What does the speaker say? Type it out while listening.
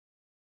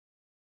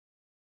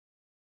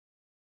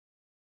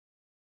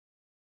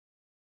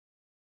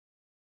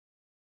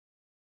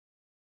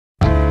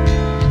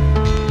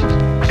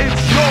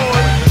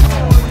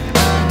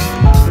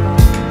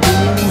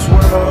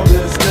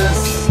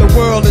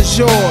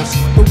yours,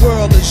 the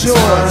world is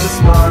yours.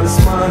 It's mine, it's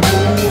mine,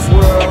 whose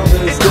world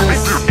is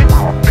this?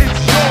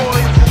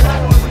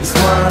 It's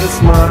mine,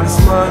 it's mine, it's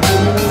mine,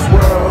 whose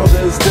world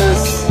is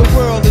this? The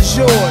world is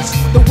yours,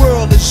 the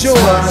world is yours.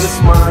 It's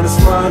mine, it's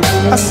mine,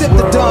 I sip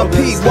the Don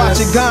P,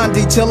 watching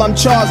Gandhi till I'm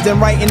charged and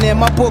writing in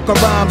my book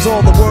of rhymes.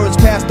 All the words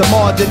past the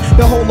margin,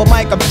 the whole of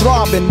mic I'm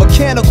throbbing.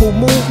 Mechanical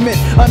movement,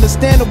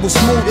 understandable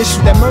smooth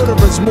issue that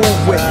murderers move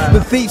with.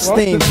 The thief's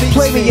theme,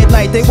 play me at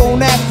night, they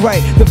won't act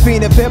right. The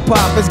fiend of hip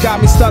hop has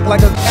got me stuck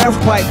like a air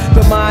pipe.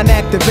 The mind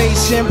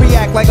activation,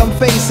 react like I'm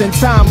facing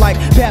time like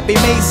Pappy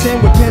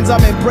Mason. With pins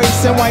I'm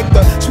embracing, wipe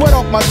the sweat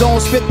off my dome,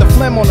 spit the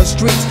phlegm on the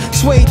streets.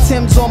 Suede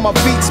Timbs on my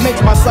beats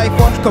makes my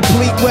cipher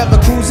complete. Weather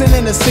cruising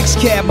in a 6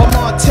 cab, I'm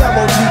on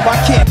Tarot Jeep, I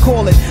can't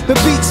call it. The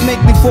beats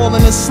make me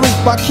falling asleep,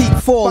 I keep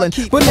falling,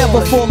 but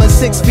never falling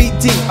 6 feet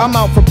deep. I'm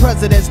out for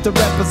presidents to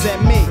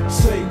represent me.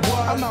 Say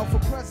what? I'm out for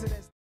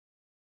presidents.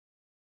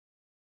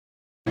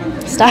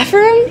 Staff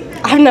room?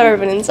 I've never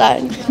been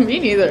inside. Me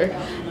neither.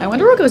 I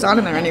wonder what goes on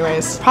in there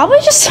anyways. Probably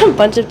just a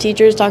bunch of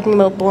teachers talking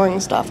about boring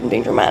stuff and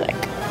being dramatic.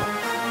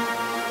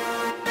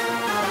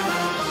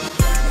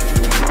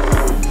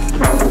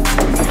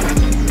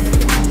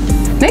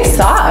 Nice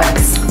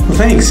socks. Well,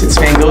 thanks. It's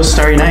Van Gogh's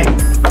Starry Night.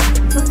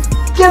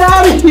 Get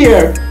out of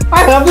here!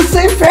 I have the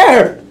same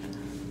pair!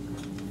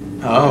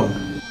 Oh.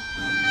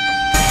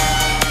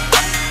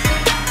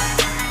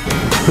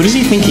 Who does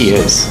he think he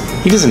is?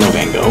 He doesn't know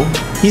Van Gogh.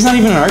 He's not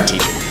even an art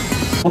teacher.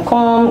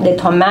 Concombre, des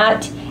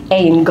tomates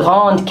et une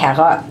grande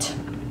carotte.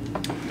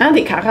 Ah,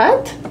 des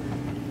carottes?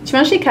 Tu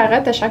manges des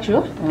carottes à chaque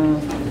jour?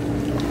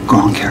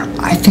 Grand Care,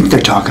 I think they're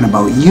talking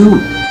about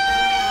you.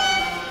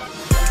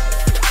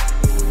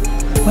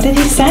 What did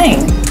he say?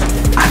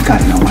 I've got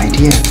no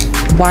idea.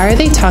 Why are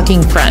they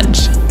talking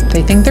French?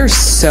 They think they're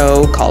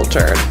so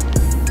cultured.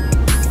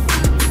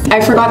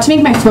 I forgot to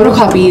make my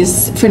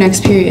photocopies for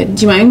next period.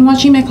 Do you mind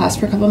watching my class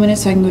for a couple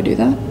minutes so I can go do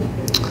that?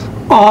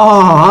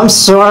 Oh, I'm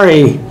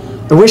sorry.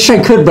 I wish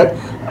I could, but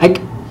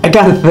I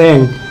got a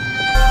thing.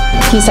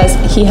 He says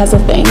he has a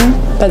thing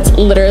that's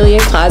literally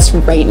a class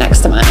right next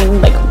to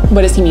mine. Like,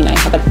 what does he mean I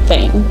have a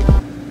thing?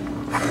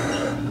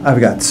 I've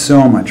got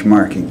so much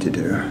marking to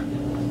do.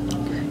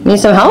 Need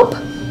some help?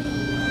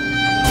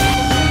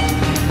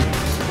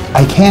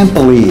 I can't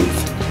believe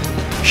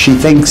she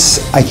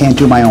thinks I can't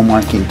do my own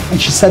marking. And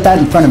she said that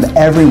in front of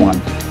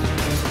everyone.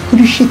 Who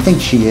does she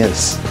think she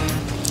is?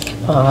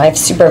 Oh, I have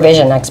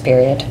supervision next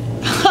period.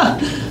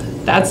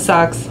 That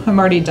sucks. I'm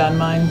already done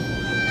mine.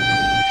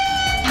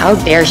 How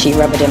dare she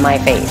rub it in my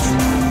face?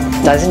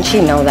 Doesn't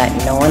she know that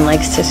no one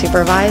likes to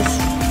supervise?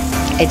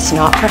 It's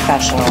not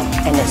professional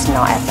and it's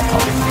not ethical.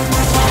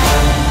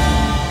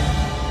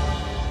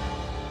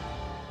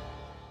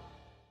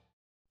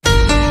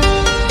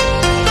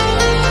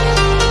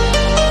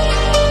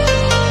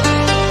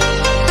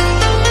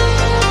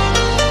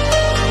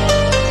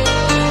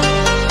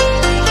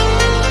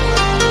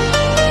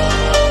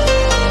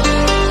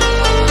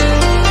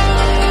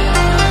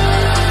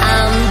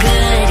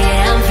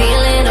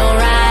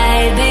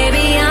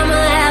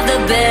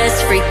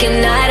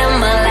 Freaking night of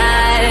my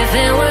life,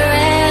 and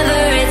wherever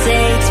it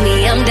takes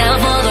me, I'm down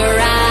for the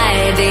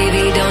ride.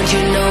 Baby, don't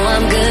you know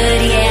I'm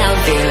good? Yeah, I'm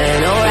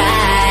feeling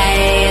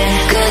alright.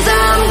 'Cause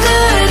I'm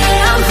good,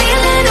 yeah, I'm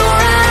feeling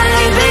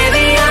alright.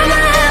 Baby, I'ma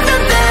have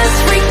the best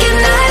freaking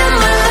night of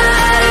my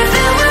life,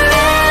 and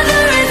wherever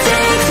it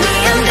takes me,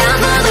 I'm down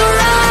for the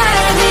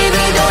ride.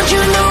 Baby, don't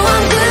you know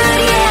I'm good?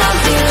 Yeah, I'm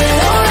feeling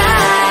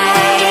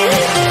alright.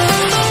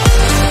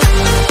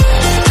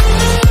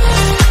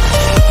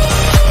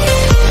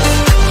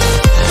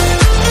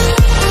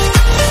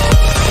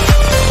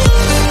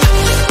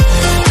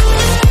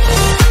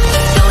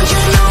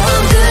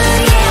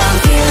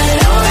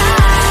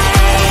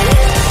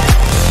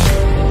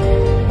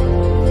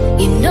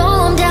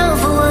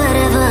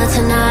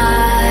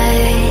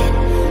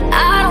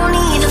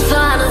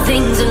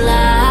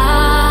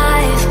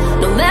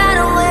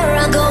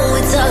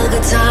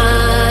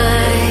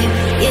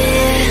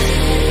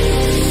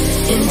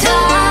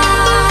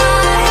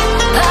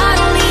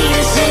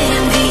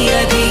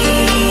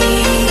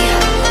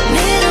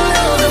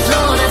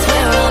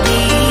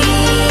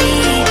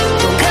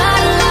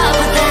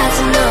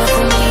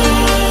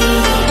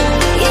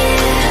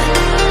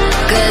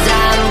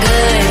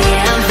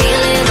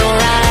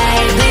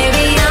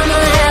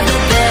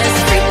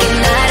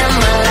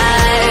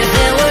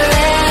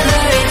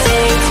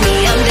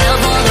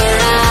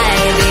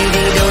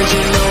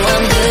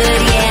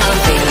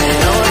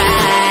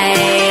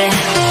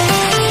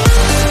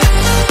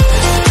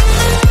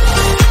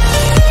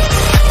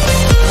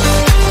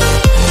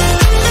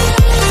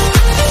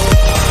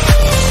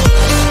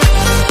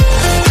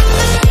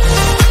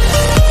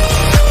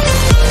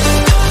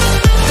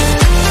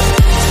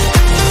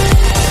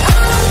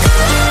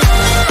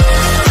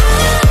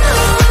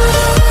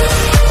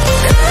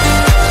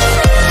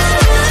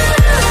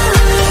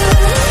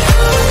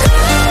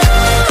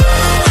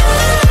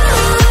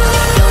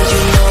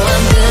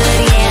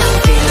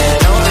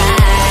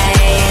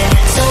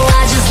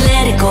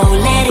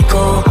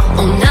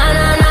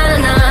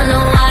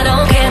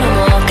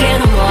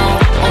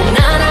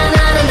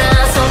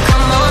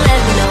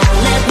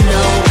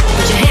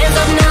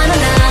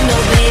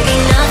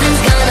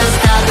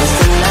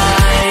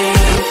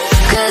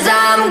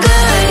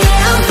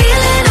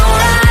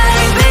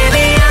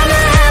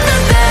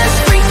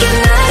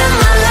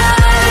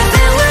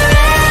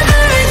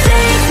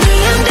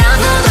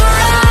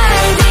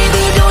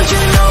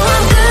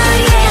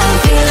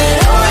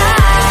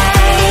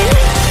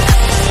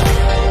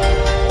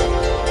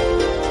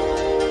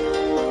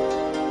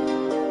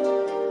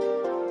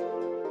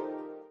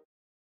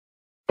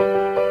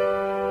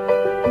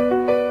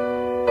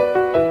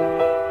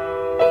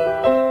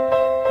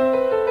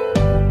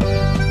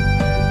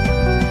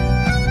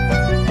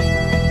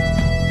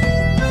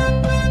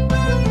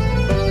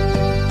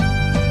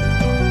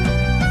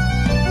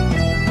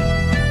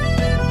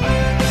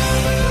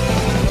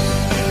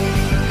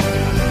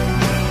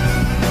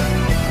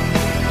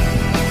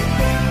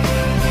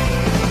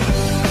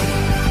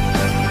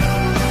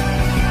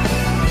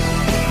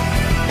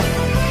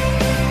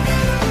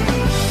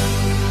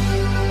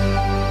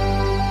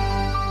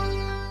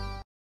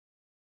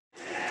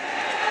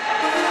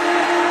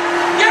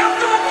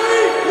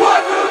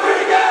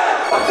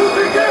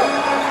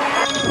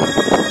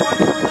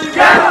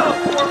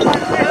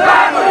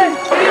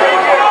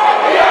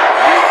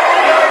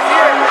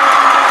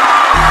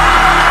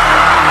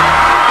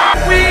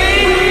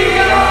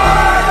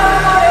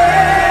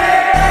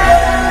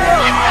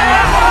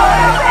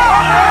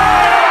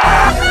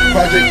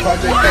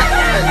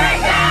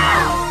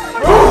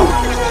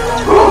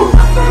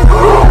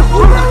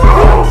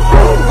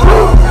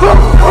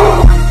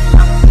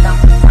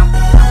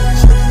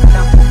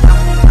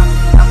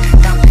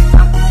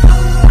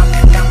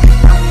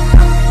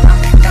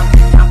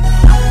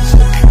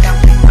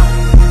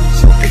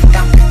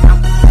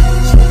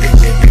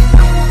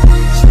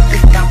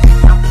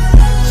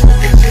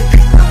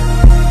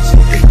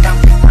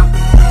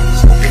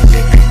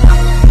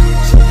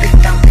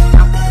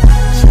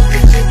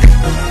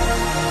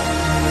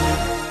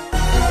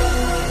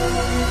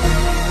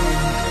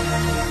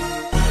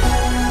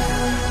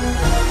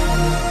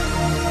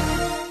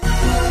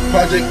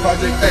 Project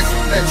X.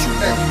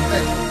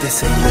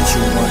 This ain't what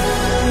you want.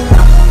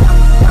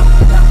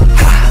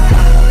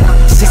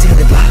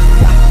 1600 block.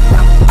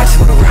 I just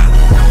wanna rock.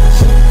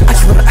 I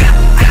just wanna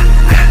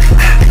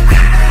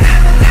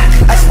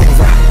I just wanna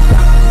rock.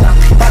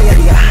 Body out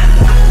of ya.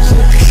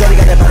 Shorty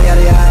got that body out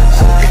of ya.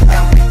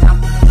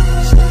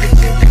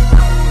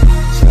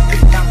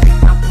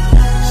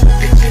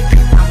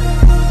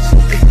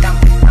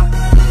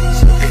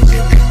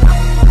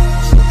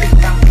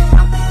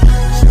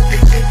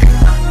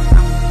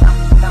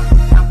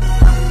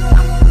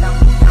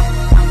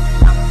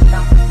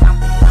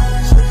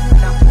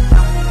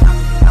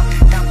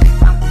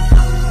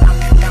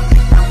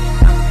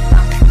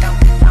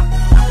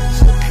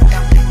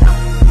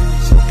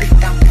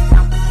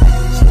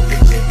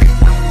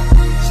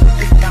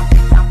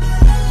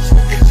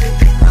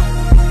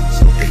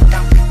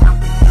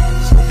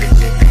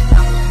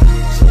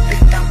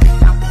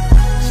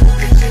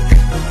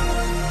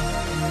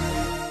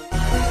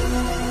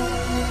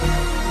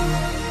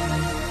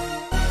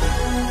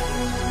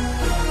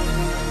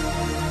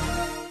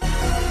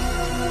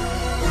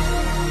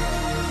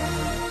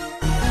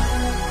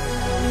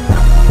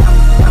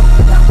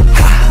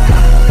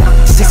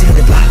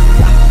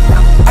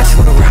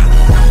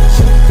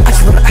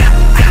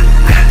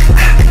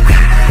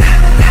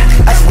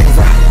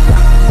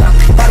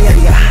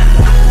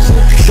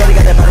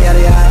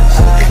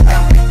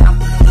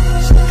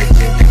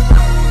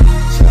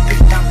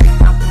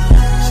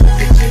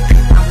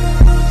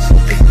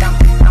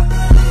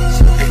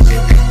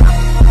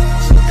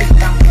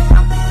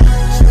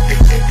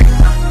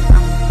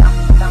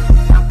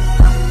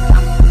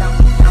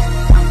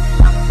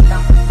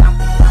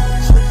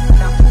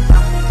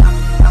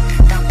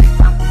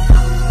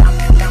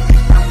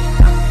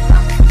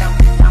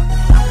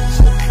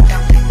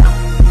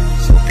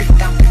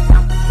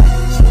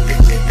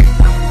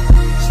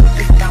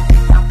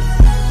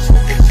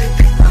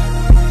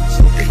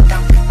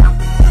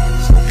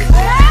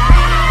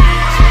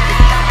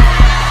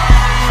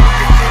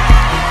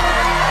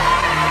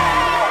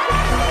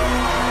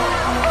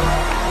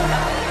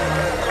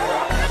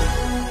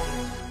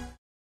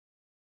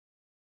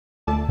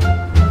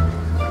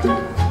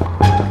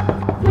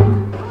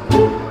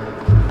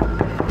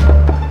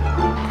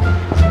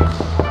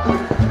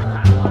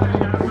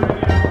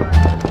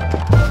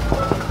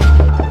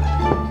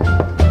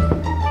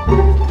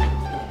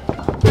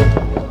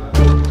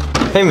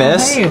 Hey,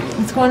 miss. Hey,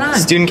 what's going on?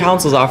 Student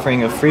Council's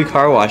offering a free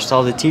car wash to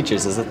all the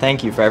teachers as a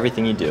thank you for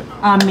everything you do.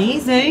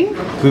 Amazing.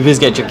 Could we please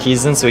get your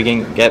keys in so we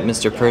can get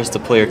Mr. Purse to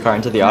pull your car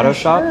into the auto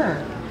shop? Sure.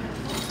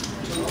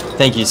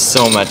 Thank you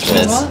so much,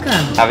 miss. You're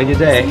welcome. Have a good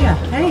day. See ya.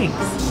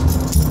 Thanks.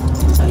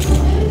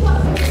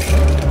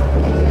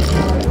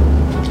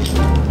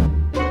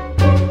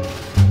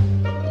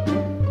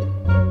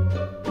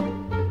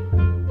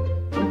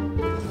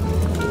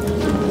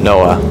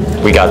 Noah,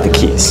 we got the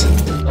keys.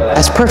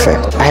 That's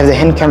perfect. I have the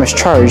hidden cameras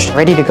charged,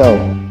 ready to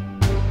go.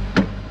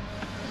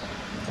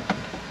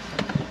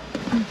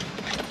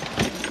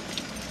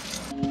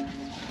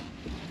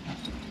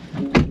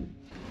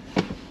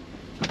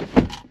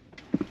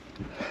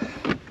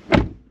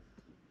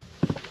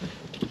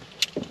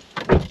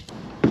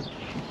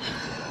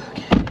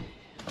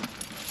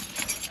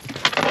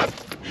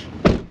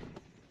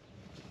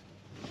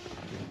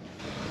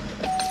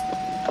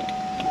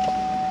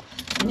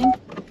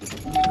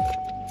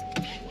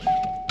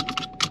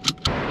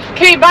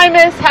 Okay, bye,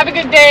 miss. Have a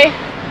good day.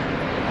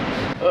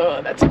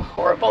 Oh, that's a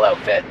horrible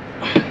outfit.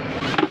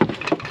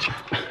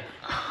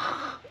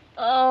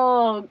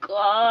 Oh,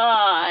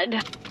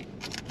 God.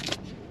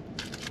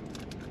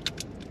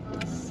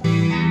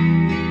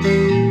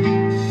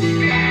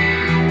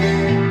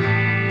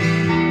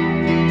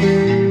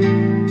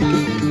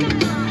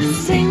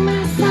 Sing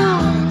my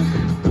song.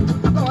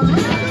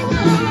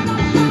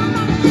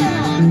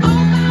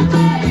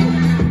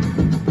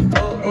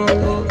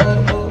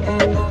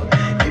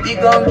 If you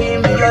gon'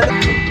 give me your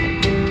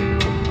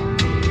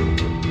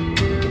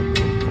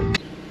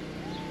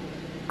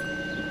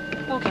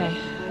Okay,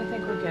 I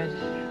think we're good.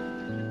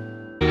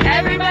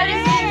 Everybody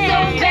seems so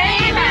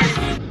famous.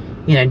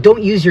 You know,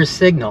 don't use your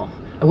signal.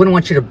 I wouldn't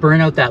want you to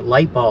burn out that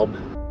light bulb.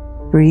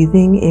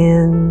 Breathing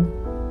in.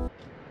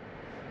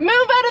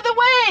 Move out of the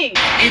way!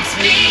 It's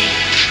me.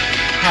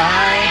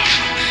 Hi.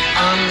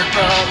 I'm the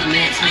problem,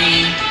 it's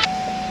me.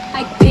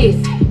 Like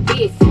this.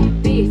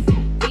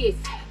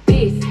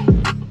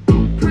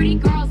 Pretty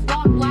girls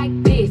walk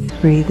like this.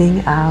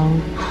 Breathing out.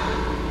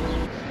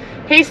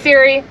 Hey,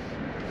 Siri.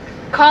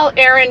 Call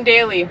Aaron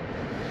Daly,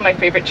 my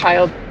favorite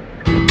child.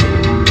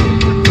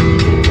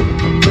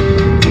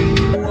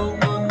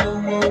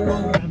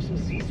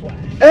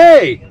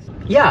 Hey!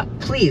 Yeah,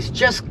 please,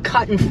 just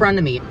cut in front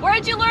of me.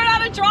 Where'd you learn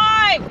how to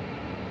drive?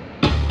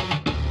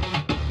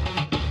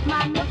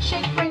 My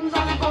milkshake brings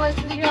all the boys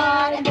to the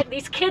yard. And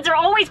These kids are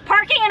always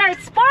parking in our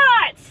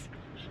spots.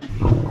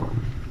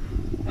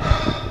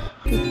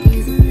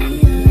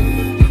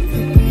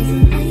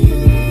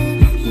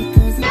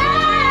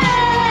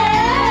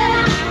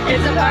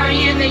 it's a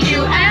party in the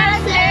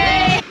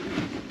USA.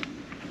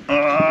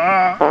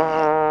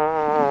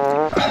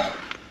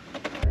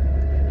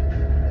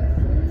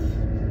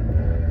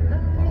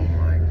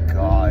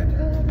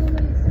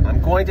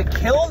 to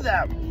kill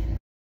them.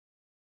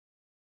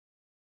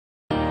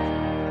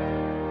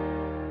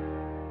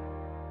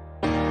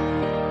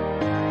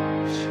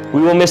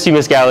 We will miss you,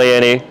 Miss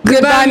Galliani.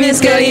 Goodbye, Miss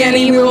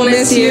Galliani. We will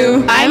miss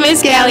you. Hi,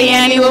 Miss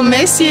Galliani. We'll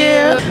miss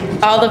you.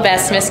 All the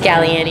best, Miss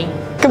Galliani.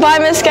 Goodbye,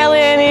 Miss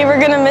Galliani.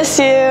 We're gonna miss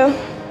you.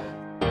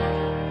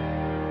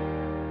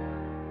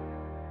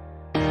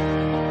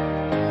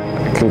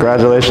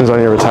 Congratulations on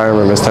your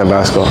retirement, Miss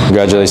Tambasco.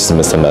 Congratulations,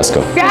 Miss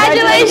Tambasco.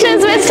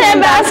 Congratulations, Miss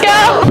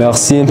Tambasco.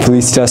 Merci et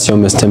félicitations,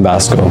 Miss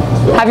Tambasco.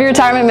 Happy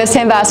retirement, Miss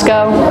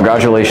Tambasco.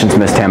 Congratulations,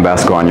 Miss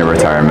Tambasco, on your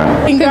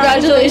retirement.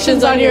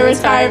 Congratulations on your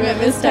retirement,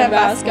 Miss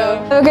Tambasco.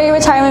 Have a great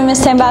retirement,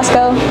 Miss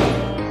Tambasco.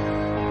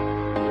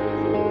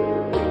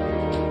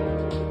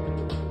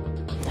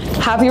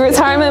 Happy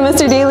retirement,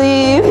 Mr.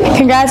 Daly.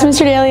 Congrats, Mr.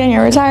 Daly, on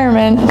your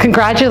retirement.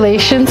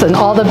 Congratulations and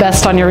all the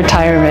best on your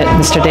retirement,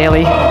 Mr.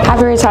 Daly.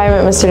 Happy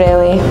retirement, Mr.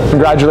 Daly.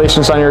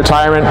 Congratulations on your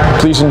retirement.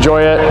 Please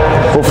enjoy it.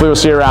 Hopefully we'll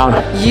see you around.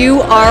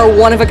 You are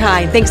one of a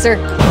kind. Thanks, sir.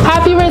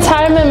 Happy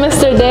retirement,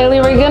 Mr. Daly.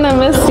 We're gonna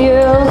miss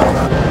you.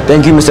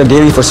 Thank you, Mr.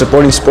 Daly, for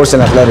supporting sports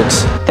and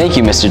athletics. Thank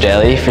you, Mr.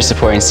 Daly, for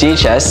supporting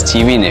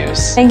CHSTV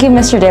News. Thank you,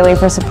 Mr. Daly,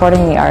 for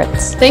supporting the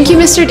arts. Thank you,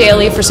 Mr.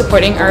 Daly, for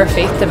supporting our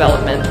faith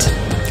development.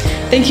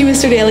 Thank you,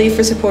 Mr. Daly,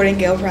 for supporting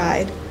Gale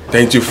Pride.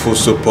 Thank you for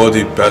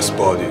supporting Best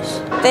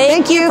Buddies.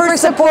 Thank you for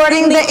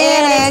supporting the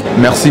Annex.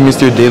 Merci,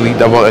 Mr. Daly,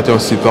 d'avoir été un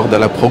support dans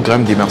le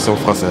programme d'immersion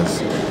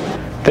française.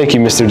 Thank you,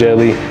 Mr.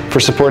 Daly, for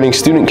supporting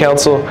Student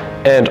Council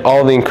and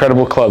all the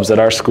incredible clubs at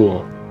our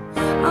school.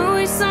 I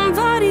wish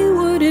somebody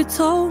would have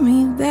told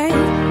me, babe,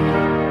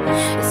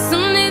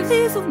 someday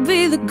these will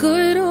be the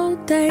good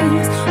old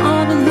days.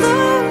 All the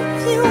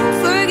love you won't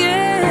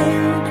forget,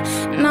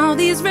 and all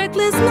these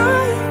reckless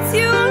nights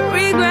you won't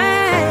regret.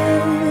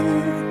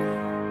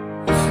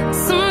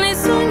 Someday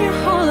soon your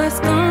whole life's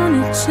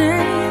gonna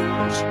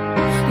change.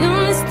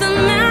 You'll miss the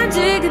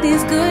magic of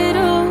these good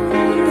old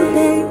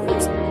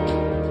days.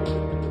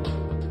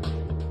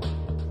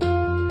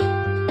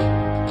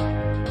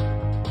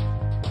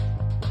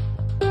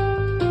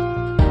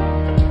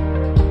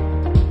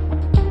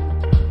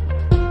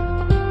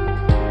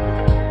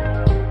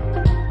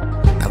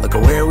 Now look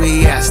at where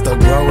we at, still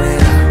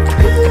growing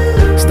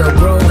up, still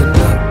growing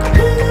up.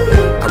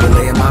 I would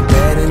lay in my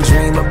bed and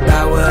dream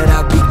about what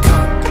I've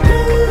become.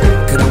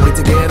 Couldn't wait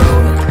to get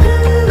older,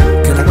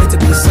 couldn't wait to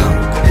be some.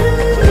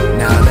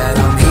 Now that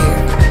I'm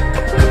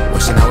here,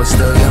 wishing I was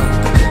still young.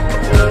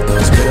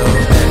 Those good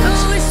old days. I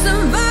wish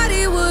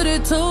somebody would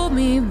have told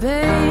me,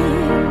 babe,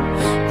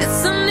 that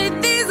someday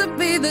these would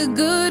be the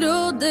good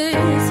old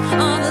days.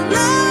 All the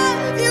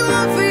love you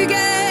won't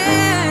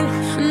forget,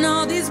 and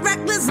all these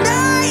reckless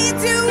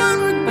nights you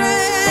won't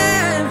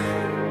regret.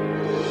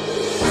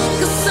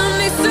 'Cause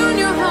someday soon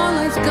your whole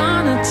life's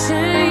gonna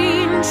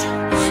change.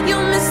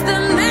 You'll miss the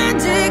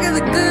magic of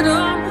the good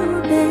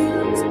old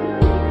days.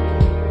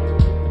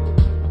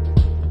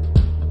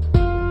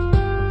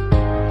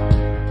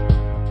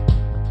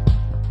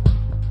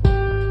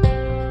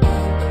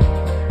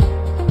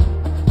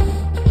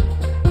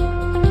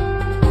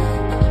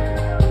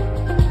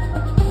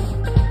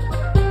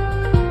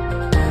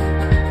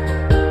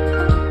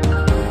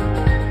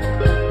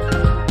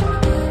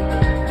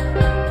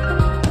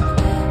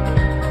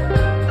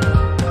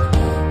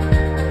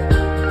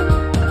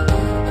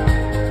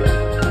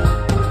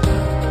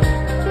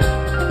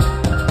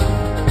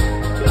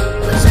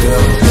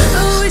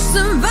 I wish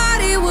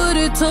somebody would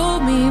have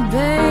told me,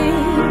 babe,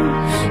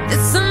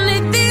 that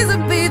someday these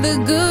would be the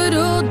good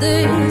old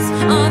days.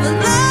 All the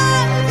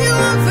love you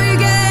won't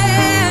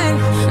forget,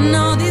 and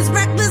all these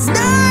reckless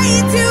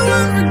nights you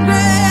won't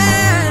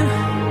regret.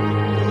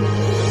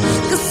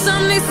 'Cause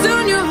someday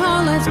soon your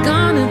whole life's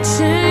gonna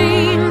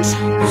change.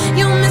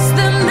 You'll miss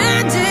the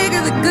magic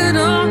of the good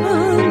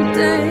old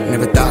days.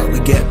 Never thought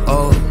we'd get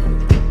old.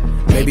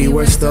 Maybe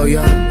we're still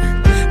young.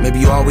 Maybe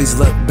you always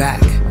look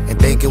back and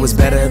think it was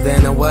better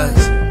than it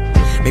was.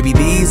 Maybe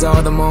these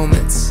are the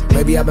moments.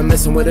 Maybe I've been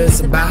missing what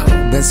it's about.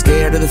 Been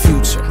scared of the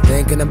future,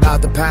 thinking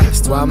about the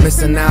past while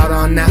missing out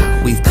on now.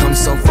 We've come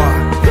so far,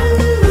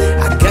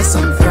 I guess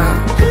I'm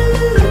proud.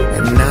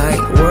 And I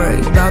ain't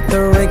worried about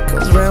the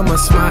wrinkles around my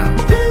smile.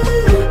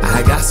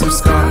 I got some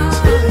scars,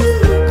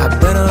 I've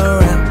been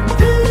around.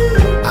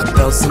 I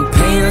felt some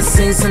pain, I've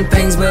seen some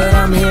things, but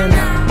I'm here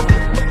now.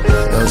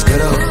 Those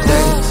good old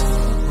days.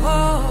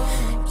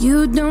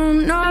 You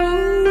don't know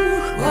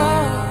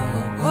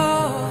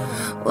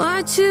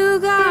what you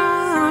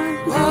got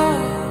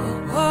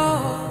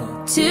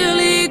till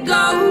it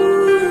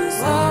goes,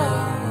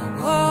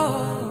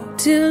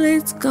 till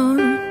it's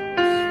gone.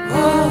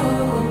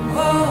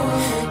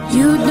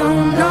 You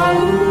don't know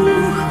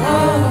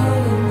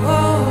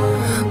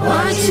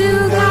what you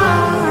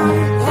got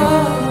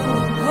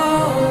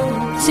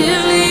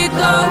till it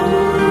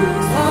goes,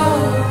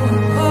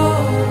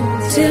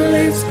 till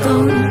it's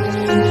gone.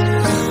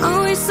 I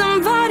wish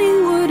somebody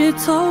would have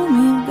told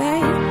me,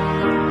 babe,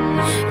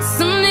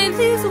 someday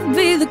these will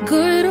be the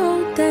good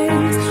old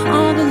days.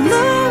 All the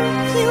love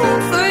you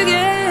won't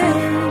forget,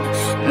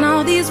 and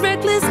all these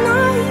reckless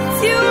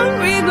nights you won't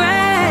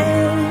regret.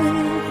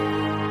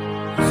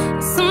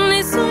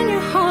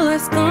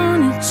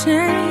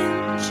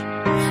 change.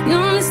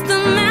 You'll miss the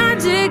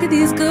magic of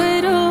these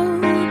good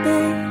old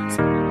days.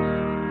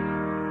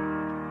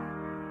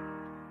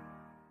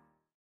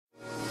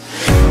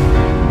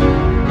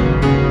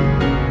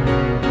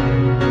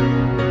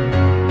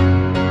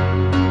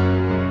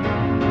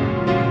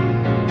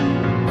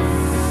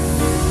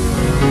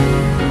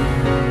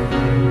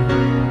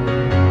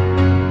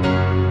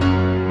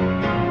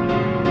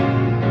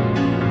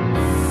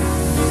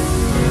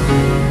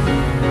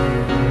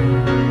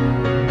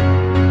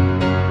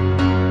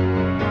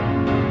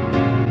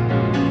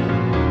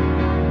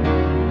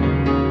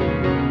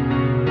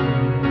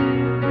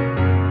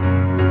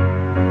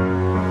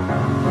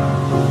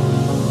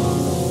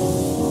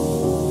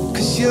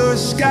 You're a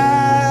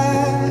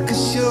sky,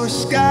 'cause you're a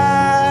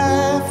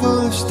sky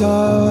full of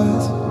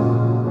stars.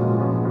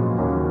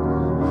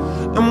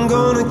 I'm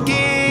gonna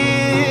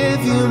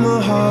give you my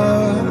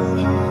heart,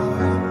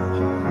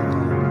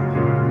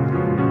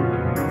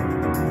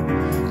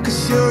 'cause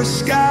you're a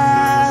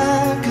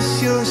sky, 'cause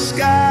you're a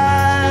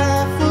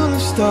sky full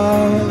of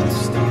stars.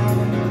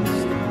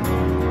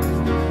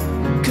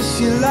 'Cause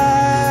you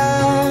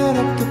light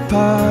up the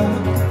park.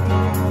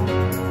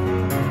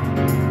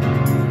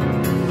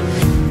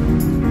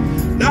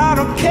 I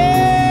don't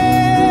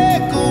care,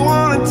 go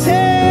on and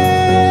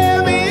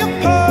tear me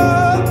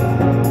apart.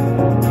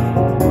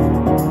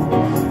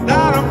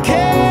 I don't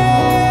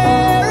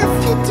care if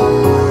you do.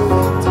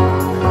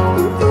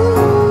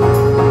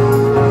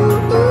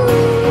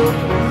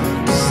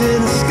 Cause in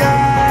the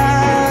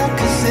sky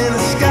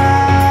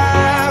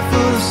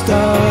full of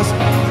stars,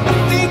 I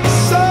think I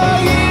saw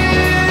you.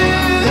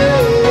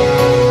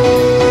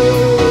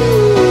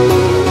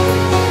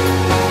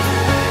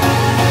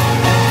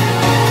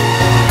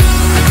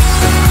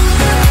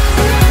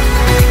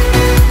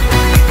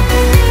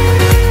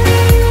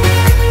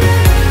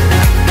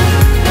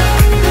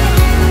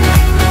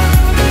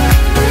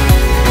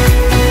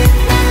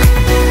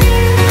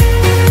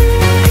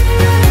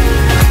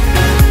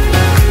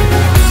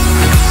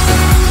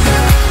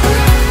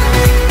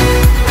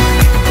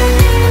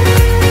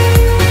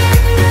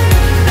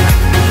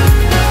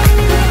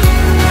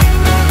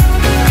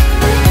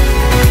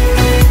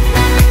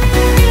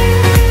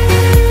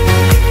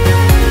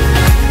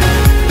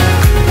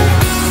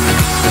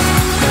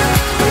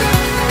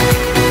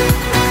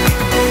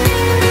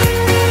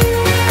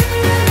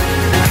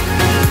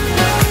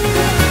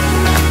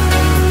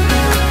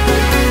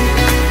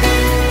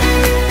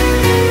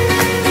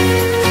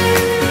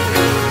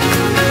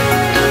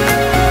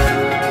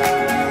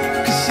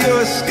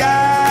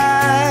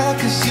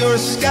 You're a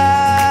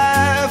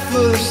sky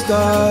full of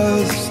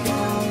stars.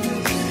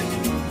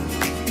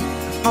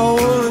 I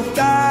wanna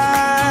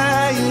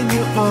die in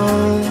your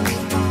arms.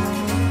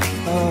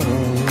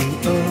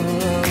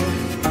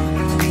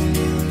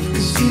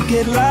 Cause you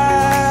get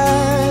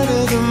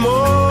lighter the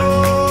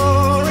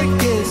more it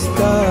gets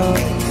dark.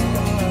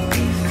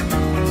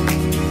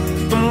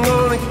 I'm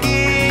gonna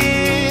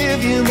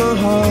give you my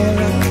heart.